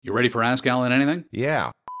You ready for Ask Alan Anything? Yeah.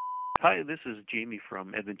 Hi, this is Jamie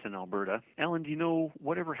from Edmonton, Alberta. Alan, do you know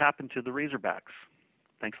whatever happened to the Razorbacks?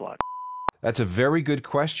 Thanks a lot. That's a very good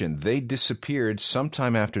question. They disappeared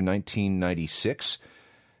sometime after 1996,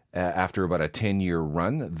 after about a 10-year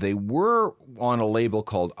run. They were on a label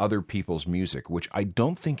called Other People's Music, which I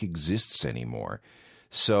don't think exists anymore.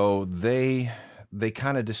 So they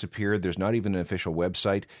kind of disappeared. There's not even an official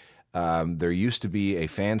website. There used to be a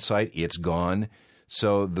fan site. It's gone.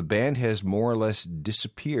 So the band has more or less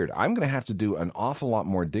disappeared. I'm going to have to do an awful lot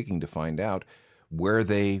more digging to find out where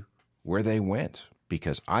they went,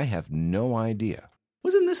 because I have no idea.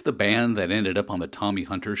 Wasn't this the band that ended up on the Tommy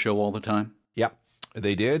Hunter show all the time? Yep,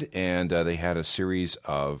 they did, and they had a series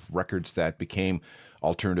of records that became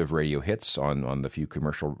alternative radio hits on the few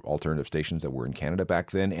commercial alternative stations that were in Canada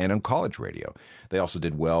back then, and on college radio. They also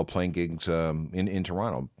did well playing gigs in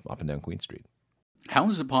Toronto, up and down Queen Street. How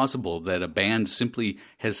is it possible that a band simply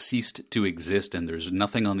has ceased to exist and there's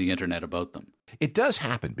nothing on the internet about them? It does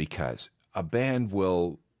happen because a band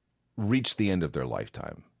will reach the end of their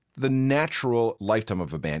lifetime. The natural lifetime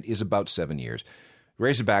of a band is about 7 years.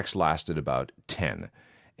 Razorbacks lasted about 10.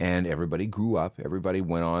 And everybody grew up. Everybody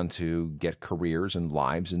went on to get careers and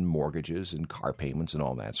lives and mortgages and car payments and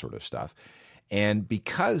all that sort of stuff. And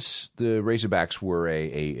because the Razorbacks were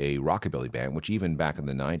a rockabilly band, which even back in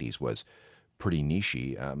the 90s was pretty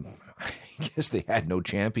nichey, I guess they had no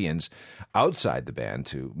champions outside the band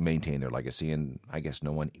to maintain their legacy, and I guess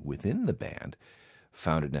no one within the band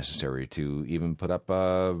found it necessary to even put up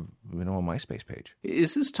a MySpace page.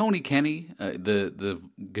 Is this Tony Kenny, the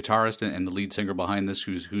guitarist and the lead singer behind this,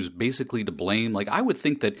 who's basically to blame? Like, I would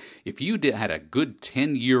think that if you had a good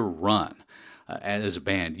 10-year run as a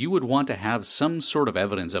band, you would want to have some sort of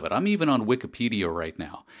evidence of it. I'm even on Wikipedia right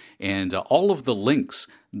now, and all of the links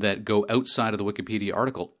that go outside of the Wikipedia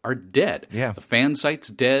article are dead. Yeah. The fan site's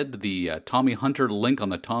dead. The Tommy Hunter link on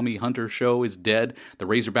the Tommy Hunter show is dead. The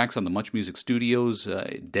Razorbacks on the Much Music Studios,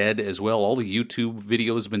 dead as well. All the YouTube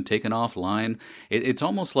videos have been taken offline. It's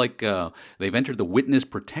almost like they've entered the witness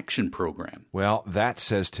protection program. Well, that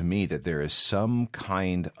says to me that there is some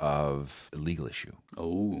kind of legal issue.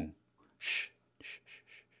 Oh, shh.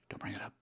 Don't bring it up.